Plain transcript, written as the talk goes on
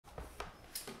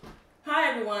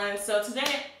everyone. So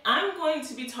today I'm going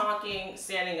to be talking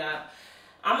standing up.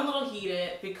 I'm a little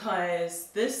heated because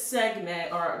this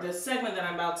segment, or the segment that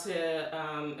I'm about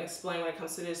to explain when it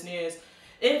comes to this news,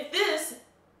 if this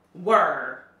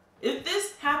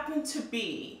happened to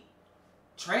be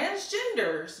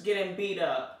transgenders getting beat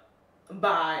up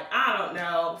by, I don't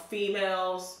know,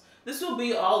 females, this will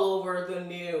be all over the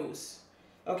news,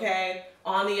 okay?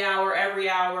 On the hour, every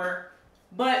hour.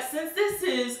 But since this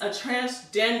is a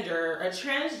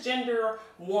transgender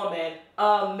woman,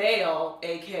 a male,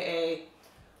 aka,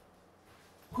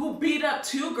 who beat up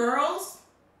two girls,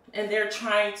 and they're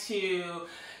trying to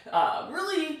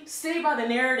really stay by the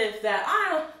narrative that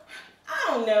I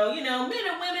don't know, men and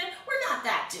women, we're not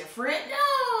that different.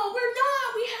 No, we're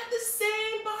not. We have the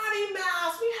same body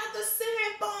mass. We have the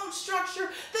same bone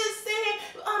structure, the same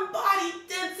body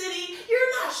density.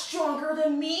 You're not stronger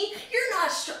than me. We're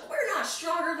not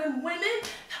stronger than women.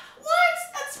 What?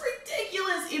 That's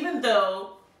ridiculous. Even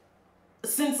though,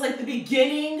 since like the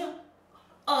beginning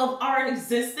of our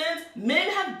existence, men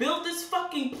have built this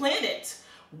fucking planet.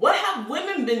 What have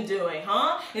women been doing,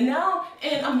 huh? And now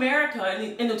in America,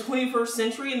 in the 21st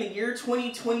century, in the year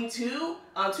 2022,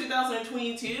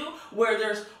 where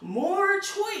there's more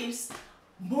choice,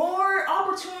 more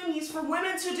opportunities for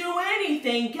women to do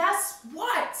anything, guess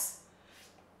what?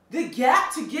 The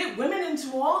gap to get women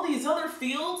into all these other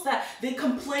fields that they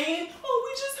complain, oh,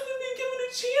 we just haven't been given a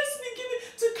chance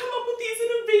to come up with these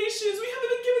innovations. We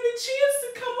haven't been given a chance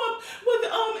to come up with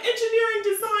engineering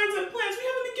designs and plans. We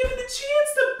haven't been given a chance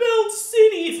to build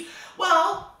cities.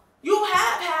 Well, you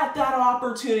have had that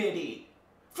opportunity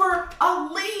for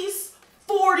at least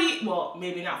 40, well,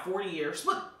 maybe not 40 years,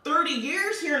 but 30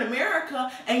 years here in America,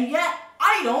 and yet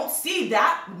I don't see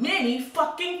that many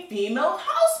fucking female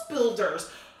house builders.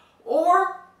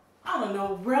 Or, I don't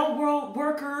know, railroad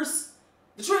workers.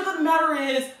 The truth of the matter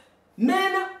is,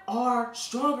 men are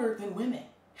stronger than women.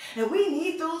 And we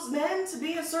need those men to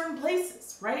be in certain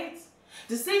places, right?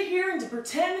 To sit here and to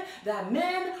pretend that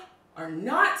men are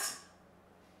not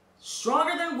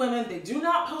stronger than women, they do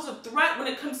not pose a threat when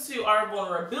it comes to our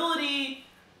vulnerability,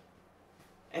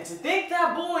 and to think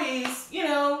that boys, they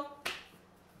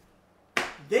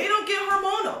don't get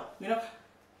hormonal,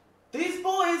 These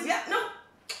boys,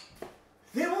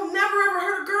 they will never ever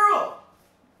hurt a girl.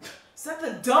 Is that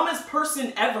the dumbest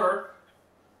person ever?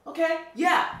 Okay,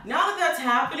 yeah, now that that's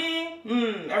happening,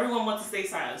 everyone wants to stay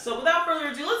silent. So without further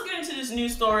ado, let's get into this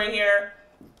news story here.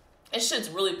 This shit's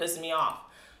really pissing me off.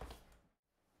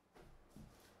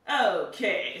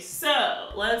 Okay,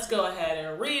 so let's go ahead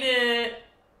and read it.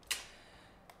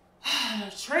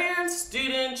 Trans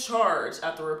student charged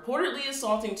after reportedly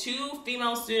assaulting two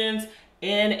female students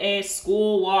in a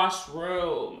school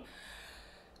washroom.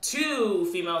 Two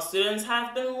female students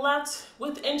have been left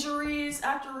with injuries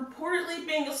after reportedly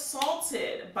being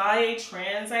assaulted by a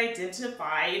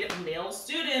trans-identified male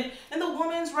student in the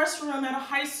women's restroom at a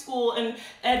high school in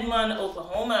Edmond,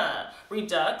 Oklahoma.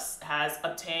 Redux has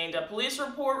obtained a police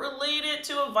report related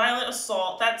to a violent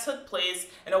assault that took place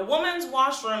in a women's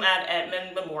washroom at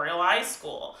Edmond Memorial High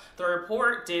School. The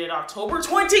report, dated October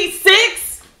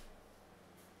 26th,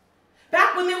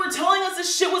 back when they were telling us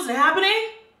this shit wasn't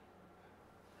happening,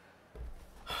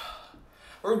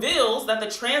 reveals that the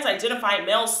trans-identified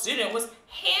male student was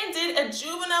handed a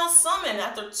juvenile summons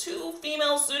after two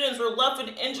female students were left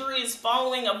with injuries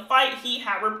following a fight he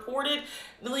had reportedly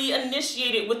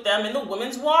initiated with them in the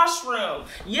women's washroom.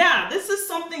 Yeah, this is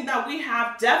something that we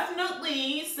have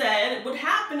definitely said would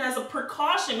happen as a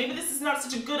precaution. Maybe this is not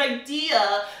such a good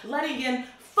idea, letting in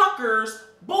fuckers,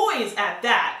 boys at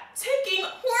that, taking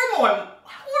hormone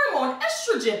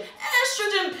estrogen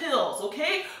pills,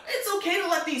 okay? It's okay to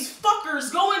let these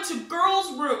fuckers go into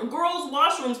girls'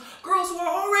 washrooms, girls who are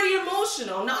already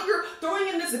emotional. Now you're throwing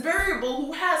in this variable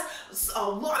who has a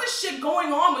lot of shit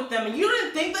going on with them, and you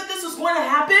didn't think that this was going to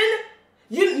happen?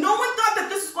 No one thought that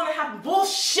this was going to happen.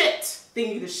 Bullshit!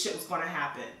 They knew this shit was going to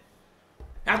happen.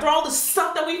 After all the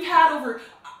stuff that we've had over,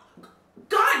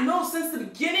 God knows, since the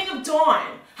beginning of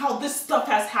Dawn, how this stuff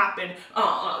has happened.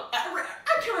 I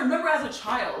can remember as a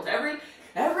child, every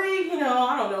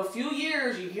I don't know, few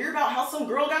years, you hear about how some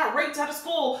girl got raped out of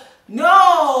school.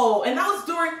 No! And that was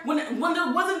during, when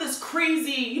there wasn't this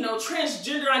crazy,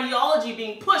 transgender ideology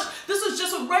being pushed. This was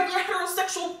just a regular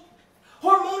heterosexual,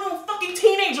 hormonal fucking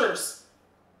teenagers.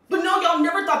 But no, y'all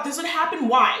never thought this would happen.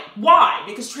 Why? Why?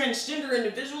 Because transgender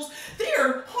individuals, they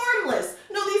are harmless.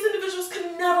 No, these individuals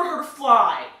could never hurt a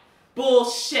fly.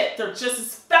 Bullshit. They're just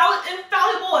as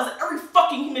infallible as every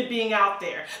fucking human being out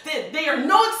there. They are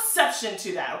no exception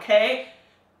to that, okay?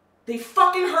 They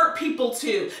fucking hurt people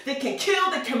too. They can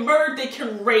kill, they can murder, they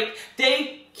can rape,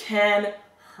 they can can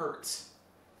hurt.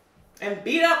 And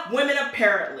beat up women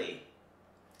apparently.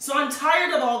 So I'm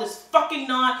tired of all this fucking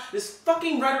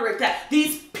rhetoric that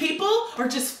these people are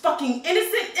just fucking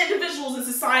innocent individuals in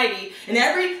society, and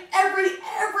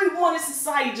everyone in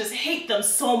society just hate them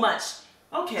so much.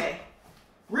 Okay,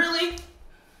 really?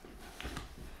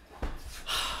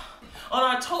 On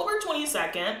October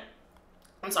 26th,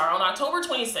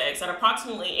 at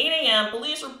approximately 8 a.m.,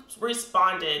 police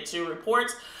responded to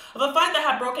reports of a fight that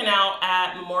had broken out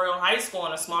at Memorial High School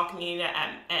in a small community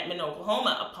at Edmond,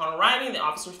 Oklahoma. Upon arriving, the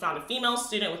officers found a female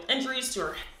student with injuries to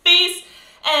her face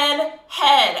and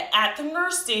head at the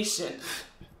nurse station.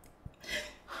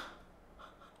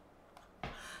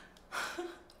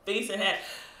 Face and head.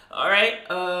 All right.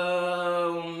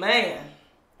 Oh, man.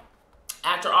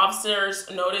 After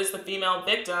officers noticed the female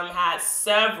victim had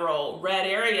several red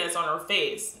areas on her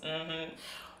face.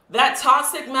 That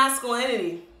toxic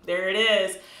masculinity, there it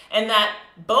is, and that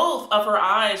both of her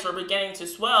eyes were beginning to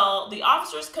swell, the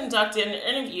officers conducted an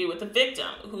interview with the victim,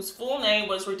 whose full name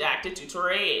was redacted due to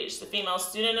her age. The female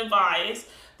student advised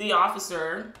the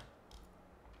officer,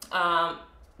 that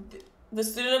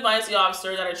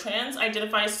a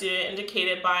trans-identified student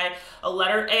indicated by a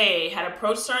letter A had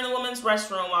approached her in the women's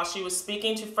restroom while she was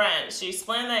speaking to friends. She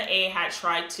explained that A had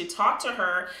tried to talk to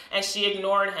her and she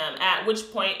ignored him, at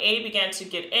which point A began to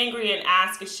get angry and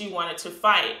asked if she wanted to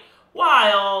fight,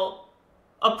 while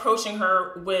approaching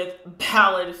her with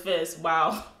balled fists.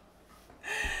 Wow.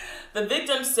 The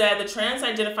victim said the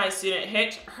trans-identified student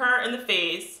hit her in the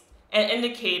face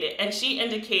and she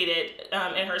indicated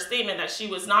in her statement that she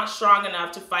was not strong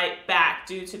enough to fight back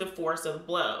due to the force of the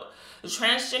blow. The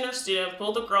transgender student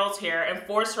pulled the girl's hair and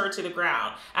forced her to the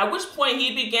ground, at which point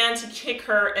he began to kick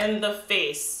her in the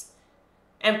face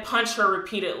and punch her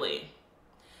repeatedly.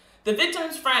 The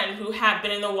victim's friend, who had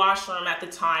been in the washroom at the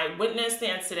time, witnessed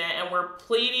the incident and were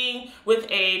pleading with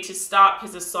A to stop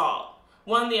his assault.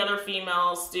 One of the other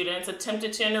female students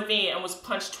attempted to intervene and was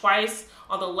punched twice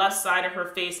on the left side of her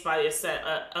face by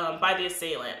the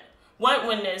assailant. One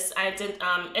witness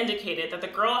indicated that the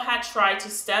girl had tried to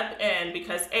step in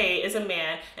because A is a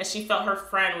man and she felt her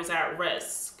friend was at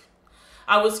risk.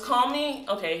 I was calming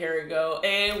a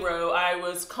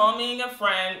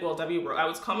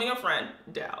friend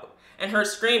down and her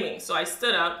screaming. So I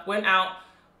stood up, went out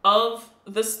of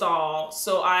the stall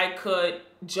so I could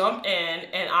jump in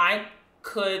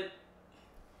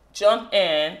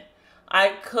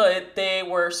they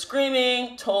were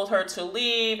screaming, told her to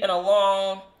leave and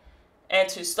alone and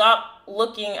to stop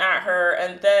looking at her,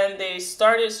 and then they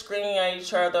started screaming at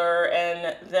each other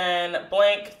and then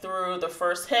blank through the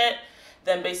first hit,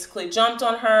 then basically jumped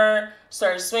on her,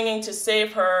 started swinging to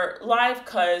save her life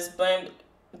because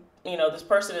this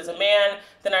person is a man.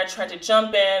 Then I tried to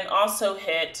jump in, also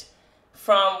hit.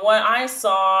 From what I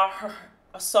saw,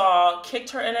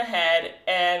 kicked her in the head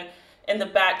and in the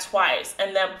back twice,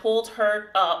 and then pulled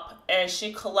her up and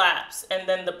she collapsed, and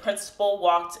then the principal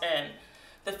walked in.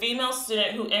 The female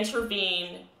student who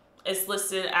intervened is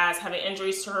listed as having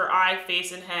injuries to her eye,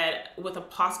 face, and head with a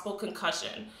possible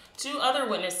concussion. Two other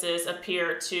witnesses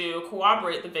appear to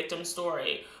corroborate the victim's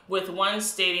story, with one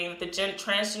stating that the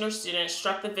transgender student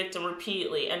struck the victim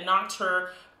repeatedly and knocked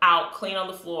her out clean on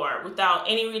the floor without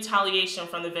any retaliation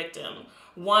from the victim.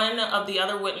 One of the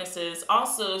other witnesses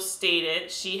also stated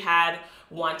she had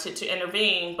wanted to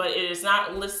intervene, but it is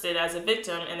not listed as a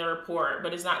victim in the report.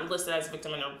 The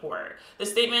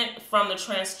statement from the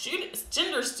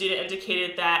transgender student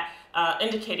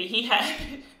indicated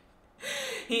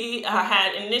he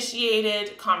had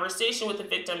initiated conversation with the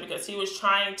victim because he was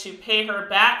trying to pay her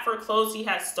back for clothes he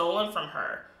had stolen from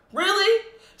her. Really?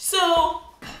 So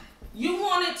you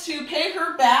wanted to pay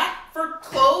her back for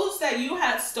clothes that you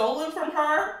had stolen from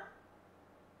her?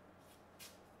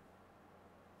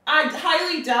 I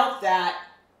highly doubt that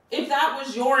if that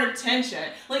was your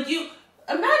intention. Like, you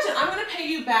imagine, I'm going to pay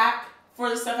you back for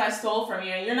the stuff I stole from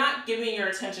you and you're not giving me your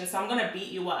attention, so I'm going to beat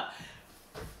you up.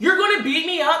 You're going to beat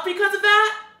me up because of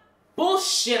that?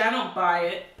 Bullshit, I don't buy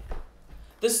it.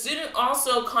 The student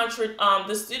also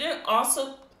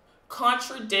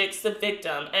contradicts the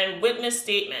victim and witness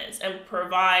statements and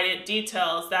provided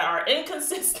details that are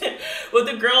inconsistent with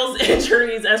the girl's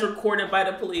injuries as recorded by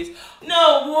the police.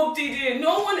 No, whoop-de-doo.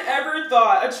 No one ever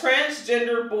thought a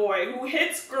transgender boy who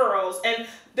hits girls and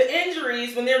the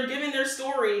injuries when they're giving their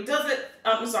story and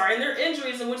their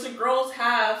injuries in which the girls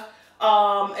have,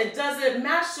 it doesn't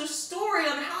match the story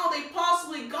on how they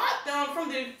possibly got them from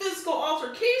the physical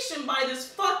altercation by this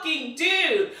fucking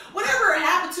dude. Whatever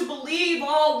happened to believe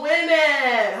all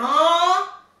women, huh?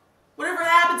 Whatever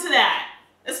happened to that?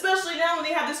 Especially now when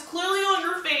they have this clearly on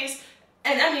your face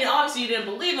And I mean, obviously you didn't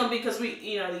believe him because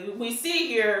we see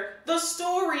here the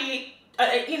story,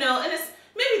 and it's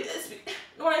maybe this,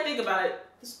 when I think about it,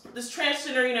 this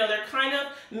transgender, they're kind of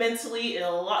mentally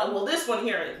ill. Well, this one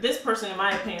here, this person, in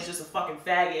my opinion, is just a fucking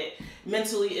faggot.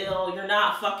 Mentally ill.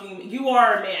 You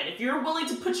are a man. If you're willing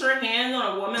to put your hand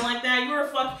on a woman like that,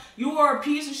 you are a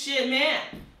piece of shit man.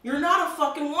 You're not a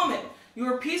fucking woman.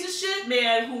 You're a piece of shit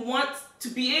man who wants to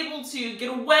be able to get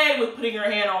away with putting your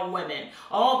hand on women.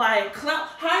 All by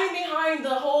hiding behind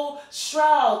the whole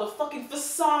shroud, the fucking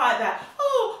facade that,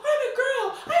 oh, I'm a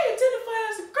girl, I identify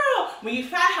as a girl. When you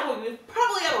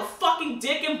probably have a fucking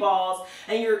dick and balls,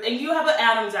 and you have an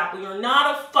Adam's apple. You're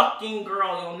not a fucking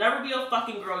girl. You'll never be a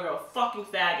fucking girl. You're a fucking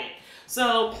faggot.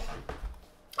 So,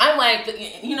 I'm like, the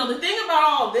thing about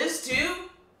all this too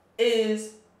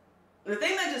is, the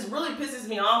thing that just really pisses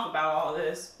me off about all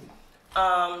this,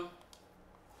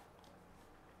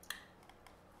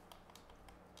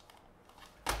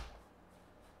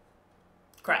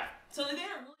 crap. So the thing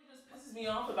that really just pisses me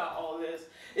off about all this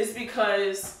is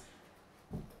because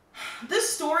this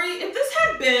story, if this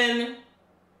had been,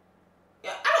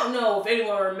 I don't know if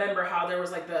anyone remember how there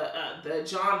was like the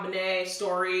John Bonet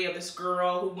story of this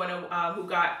girl who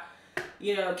got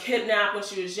kidnapped when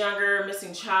she was younger,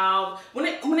 missing child. When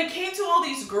it came to all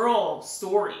these girl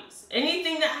stories,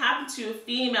 anything that happened to a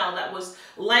female that was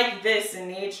like this in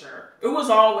nature, it was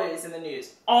always in the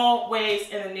news. Always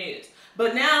in the news.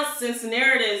 But now, since the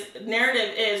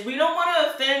narrative is we don't want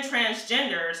to offend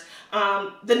transgenders,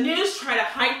 the news try to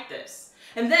hype this.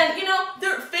 And then,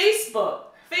 they're Facebook,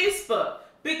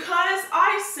 because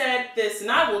I said this, and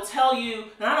I will tell you,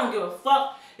 and I don't give a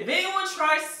fuck, if anyone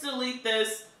tries to delete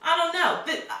this, I don't know.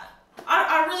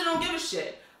 I really don't give a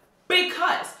shit.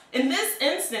 Because in this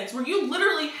instance where you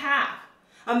literally have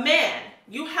a man,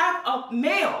 you have a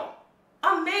male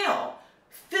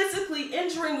physically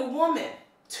injuring a woman,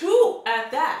 two at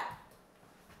that.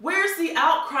 Where's the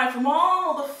outcry from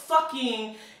all the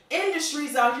fucking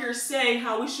industries out here saying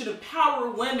how we should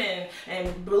empower women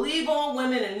and believe all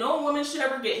women and no woman should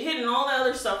ever get hit and all that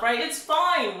other stuff, right? It's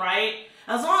fine, right?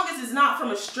 As long as it's not from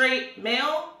a straight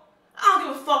male. I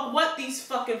don't give a fuck what these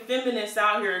fucking feminists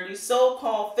out here, these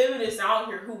so-called feminists out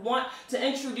here who want to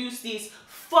introduce these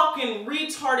fucking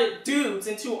retarded dudes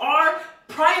into our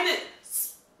private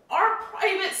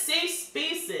safe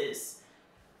spaces.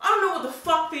 I don't know what the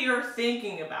fuck they are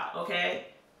thinking about, okay?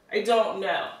 I don't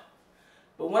know.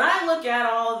 But when I look at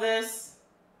all this,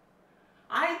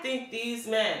 I think these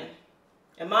men,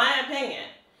 in my opinion,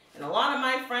 and a lot of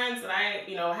my friends that I,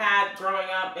 had growing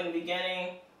up in the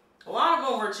beginning, a lot of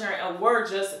them were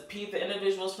just the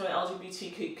individuals from the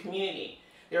LGBTQ community.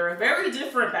 They were very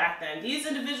different back then. These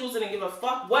individuals didn't give a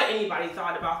fuck what anybody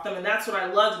thought about them, and that's what I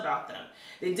loved about them.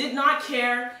 They did not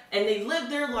care, and they lived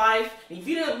their life, and if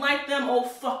you didn't like them, oh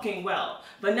fucking well.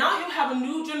 But now you have a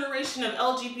new generation of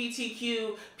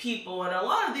LGBTQ people, and a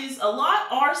lot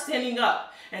are standing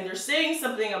up, and they're saying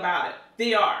something about it.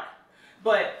 They are.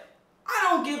 But I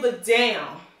don't give a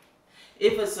damn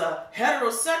if it's a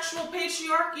heterosexual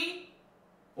patriarchy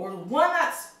or one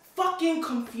that's fucking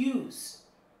confused.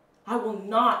 I will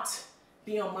not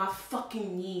be on my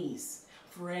fucking knees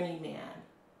for any man.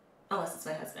 Unless it's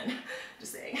my husband.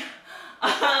 Just saying.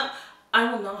 I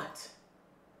will not.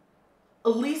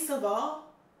 Least of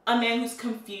all, a man who's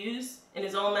confused in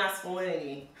his own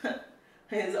masculinity.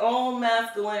 His own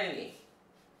masculinity.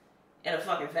 And a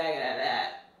fucking faggot at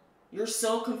that. You're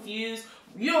so confused.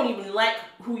 You don't even like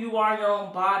who you are in your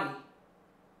own body.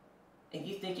 And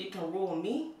you think you can rule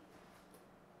me?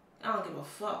 I don't give a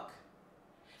fuck.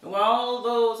 And while all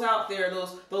those out there,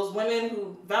 those women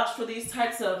who vouch for these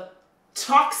types of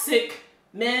toxic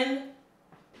men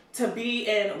to be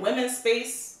in women's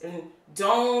space and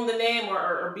don the name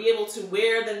or be able to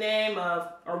wear the name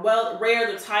of,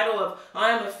 wear the title of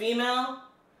I'm a female,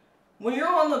 when you're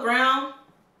on the ground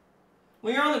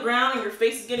and your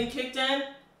face is getting kicked in,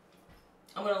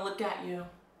 I'm going to look at you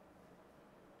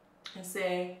and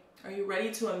say, are you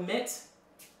ready to admit?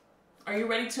 Are you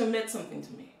ready to admit something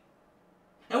to me?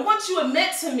 And once you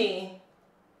admit to me,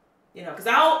 because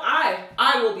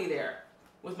I will be there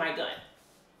with my gun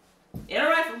and a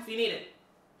rifle if you need it.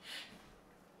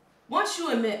 Once you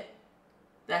admit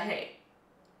that, hey,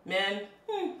 men,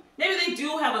 maybe they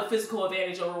do have a physical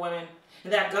advantage over women,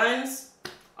 and that guns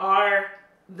are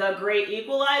the great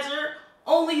equalizer,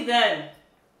 only then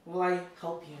will I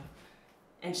help you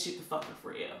and shoot the fucker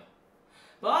for you.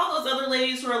 But all those other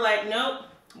ladies who are like, nope,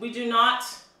 we do not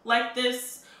like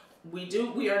this.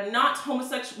 We are not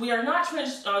homosexual. We are not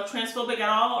transphobic at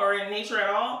all or in nature at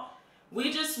all.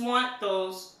 We just want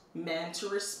those men to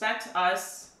respect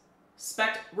us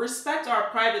Respect our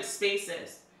private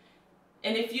spaces.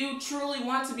 And if you truly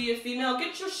want to be a female,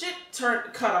 get your shit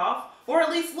cut off, or at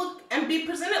least look and be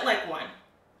presented like one.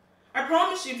 I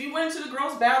promise you, if you went into the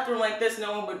girls' bathroom like this,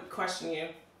 no one would question you.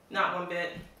 Not one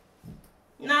bit.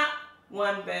 Not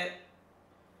one bit.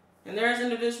 And there's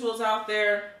individuals out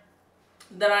there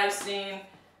that I've seen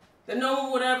that no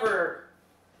one would ever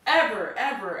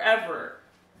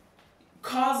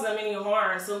cause them any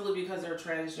harm simply because they're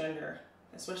transgender.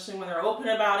 Especially when they're open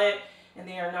about it and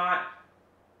they are not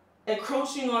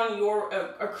encroaching on your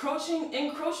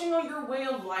way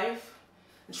of life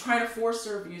and trying to force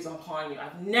their views upon you.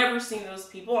 I've never seen those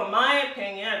people, in my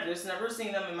opinion. I've just never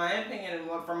seen them, in my opinion,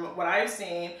 and from what I've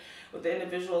seen with the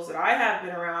individuals that I have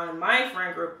been around in my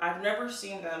friend group, I've never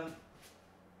seen them,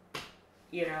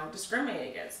 you know,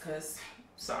 discriminate against. Because,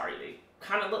 sorry, they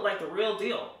kind of look like the real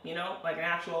deal, you know, like an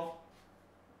actual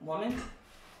woman.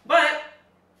 But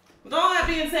with all that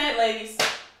being said, ladies,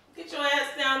 get your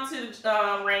ass down to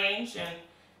the range and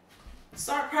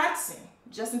start practicing.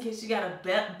 Just in case you gotta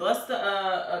bust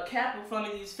a cap in front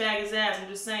of these faggots' ass. I'm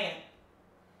just saying.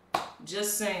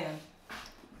 Just saying.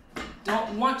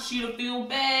 Don't want you to feel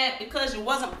bad because you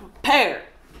wasn't prepared.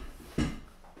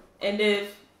 And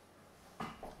if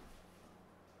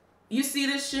you see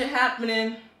this shit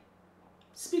happening,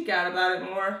 speak out about it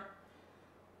more.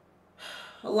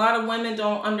 A lot of women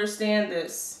don't understand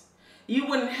this. You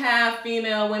wouldn't have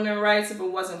female women rights if it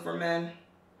wasn't for men.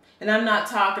 And I'm not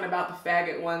talking about the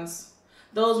faggot ones.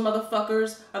 Those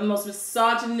motherfuckers are the most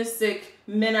misogynistic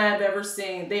men I have ever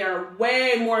seen. They are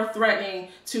way more threatening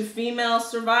to female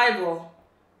survival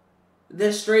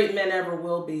than straight men ever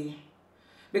will be.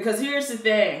 Because here's the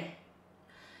thing.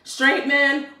 Straight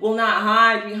men will not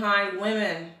hide behind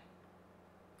women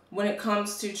when it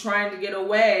comes to trying to get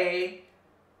away.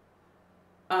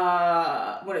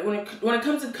 When it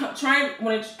comes to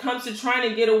trying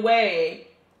to get away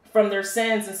from their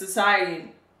sins in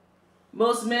society,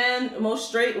 most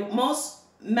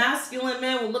masculine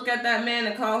men will look at that man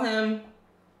and call him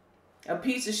a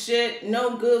piece of shit,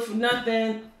 no good for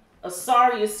nothing, a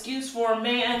sorry excuse for a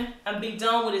man, and be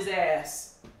done with his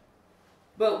ass.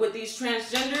 But with these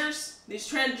transgender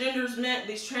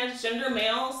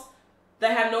males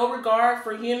that have no regard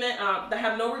for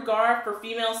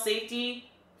female safety,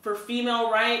 for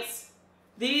female rights,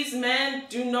 these men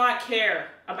do not care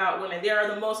about women. They are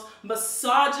the most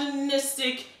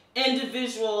misogynistic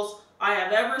individuals I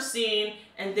have ever seen,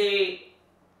 and why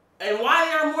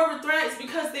they are more of a threat is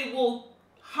because they will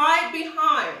hide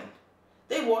behind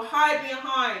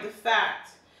the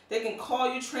fact they can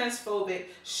call you transphobic,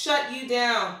 shut you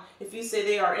down if you say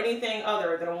they are anything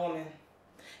other than a woman.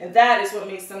 And that is what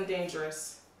makes them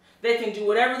dangerous. They can do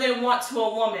whatever they want to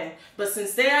a woman, but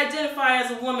since they identify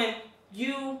as a woman,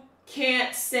 you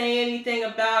can't say anything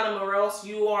about them or else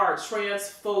you are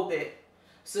transphobic.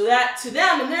 So that, to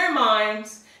them, in their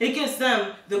minds, it gives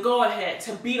them the go-ahead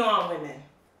to beat on women.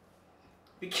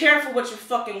 Be careful what you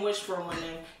fucking wish for,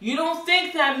 women. You don't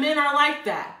think that men are like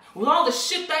that. With all the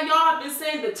shit that y'all have been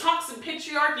saying, the toxic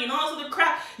patriarchy and all this other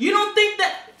crap, you don't think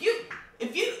that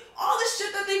if you all the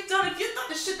shit that they've done, if you thought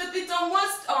the shit that they've done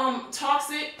was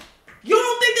toxic, you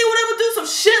don't think they would ever do some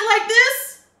shit like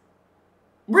this?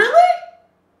 Really?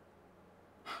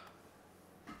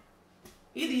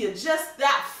 Either you're just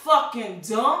that fucking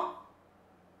dumb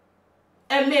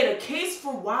and made a case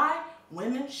for why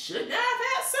women shouldn't have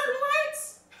had certain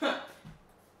rights.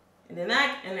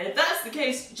 And if that's the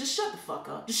case, just shut the fuck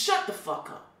up. Just shut the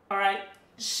fuck up. All right?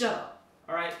 Just shut up.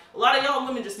 All right? A lot of y'all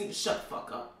women just need to shut the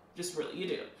fuck up. Just really, you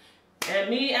do. And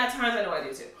me, at times, I know I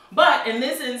do too. But in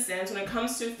this instance, when it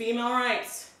comes to female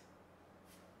rights,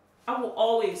 I will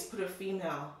always put a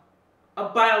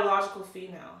biological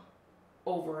female,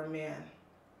 over a man.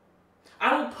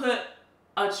 I will put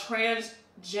a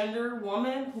transgender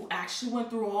woman who actually went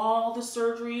through all the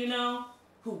surgery, you know,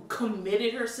 who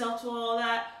committed herself to all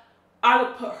that. I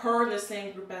would put her in the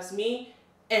same group as me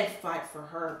and fight for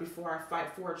her before I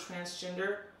fight for a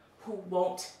transgender who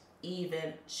won't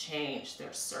even change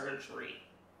their surgery.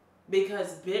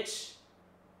 Because, bitch,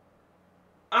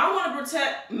 I want to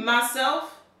protect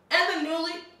myself and the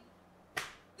newly,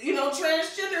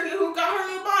 transgender who got her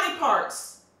new body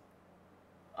parts.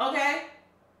 Okay?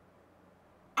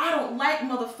 I don't like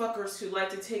motherfuckers who like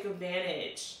to take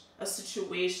advantage of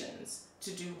situations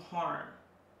to do harm.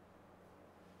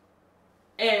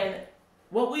 And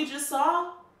what we just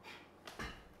saw,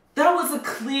 that was a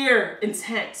clear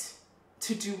intent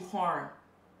to do harm.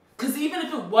 Because even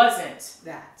if it wasn't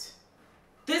that,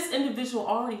 this individual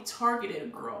already targeted a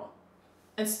girl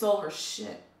and stole her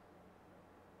shit.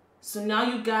 So now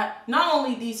you got not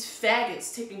only these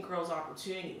faggots taking girls'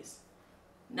 opportunities,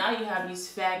 Now you have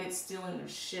these faggots stealing their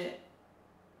shit.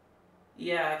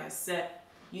 Yeah, like I said,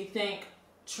 you think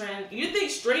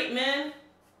straight men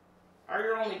are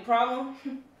your only problem?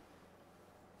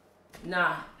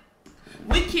 Nah.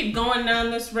 We keep going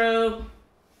down this road.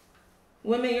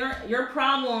 Women, your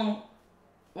problem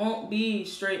won't be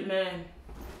straight men.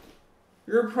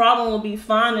 Your problem will be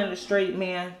finding a straight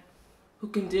man who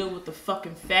can deal with the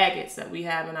fucking faggots that we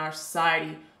have in our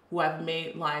society who have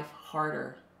made life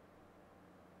harder.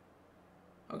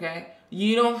 Okay?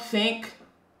 You don't think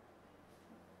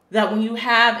that when you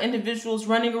have individuals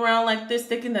running around like this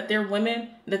thinking that they're women,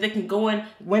 that they can go in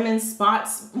women's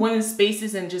spots, women's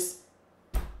spaces and just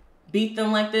beat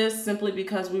them like this simply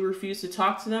because we refuse to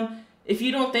talk to them? If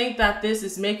you don't think that this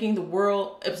is making the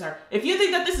world, if you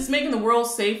think that this is making the world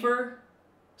safer,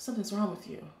 something's wrong with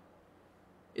you.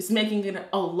 It's making it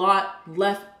a lot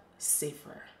less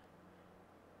safer.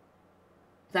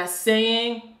 That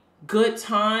saying, good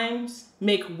times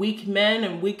make weak men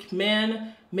and weak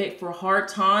men make for hard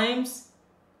times.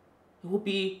 It will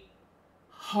be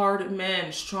hard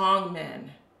men, strong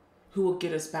men who will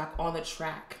get us back on the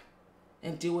track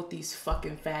and deal with these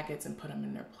fucking faggots and put them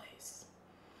in their place.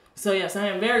 So yes, I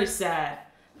am very sad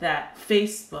that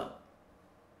Facebook,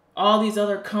 all these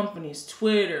other companies,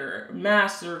 Twitter,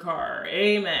 MasterCard,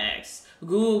 Amex,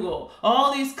 Google,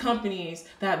 all these companies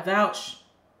that vouch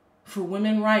for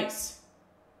women's rights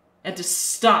and to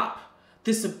stop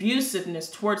this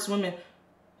abusiveness towards women,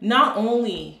 not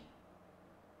only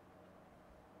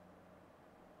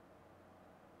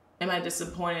am I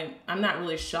disappointed, I'm not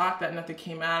really shocked that nothing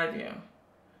came out of you.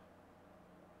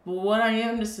 But what I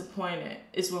am disappointed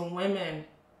is when women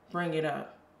bring it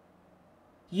up.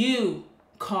 You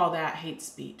call that hate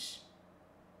speech.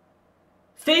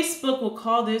 Facebook will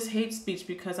call this hate speech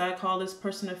because I call this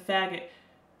person a faggot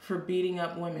for beating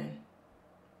up women.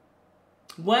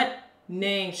 What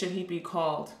name should he be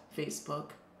called,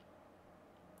 Facebook?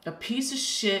 A piece of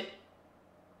shit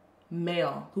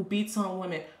male who beats on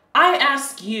women. I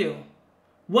ask you,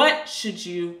 what should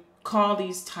you call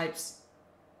these types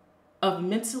of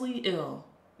mentally ill,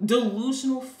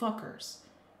 delusional fuckers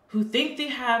who think they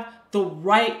have the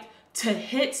right to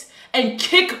hit and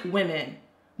kick women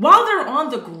while they're on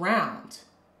the ground?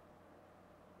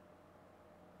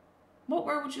 What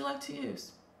word would you like to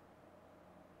use?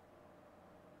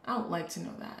 I would like to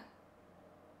know that.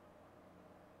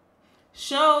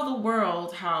 Show the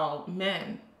world how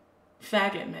men,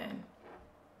 faggot men,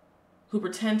 who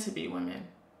pretend to be women,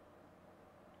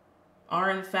 are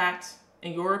in fact,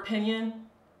 in your opinion,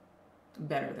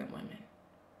 better than women.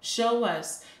 Show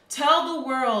us. Tell the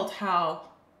world how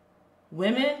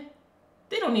women,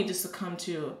 they don't need to succumb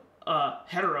to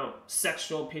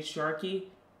heterosexual patriarchy.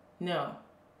 No.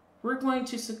 We're going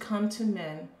to succumb to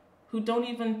men who don't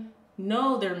even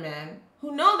know they're men,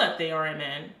 who know that they are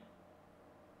men.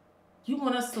 You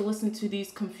want us to listen to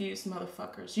these confused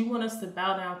motherfuckers. You want us to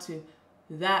bow down to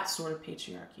that sort of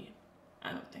patriarchy.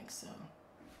 I don't think so.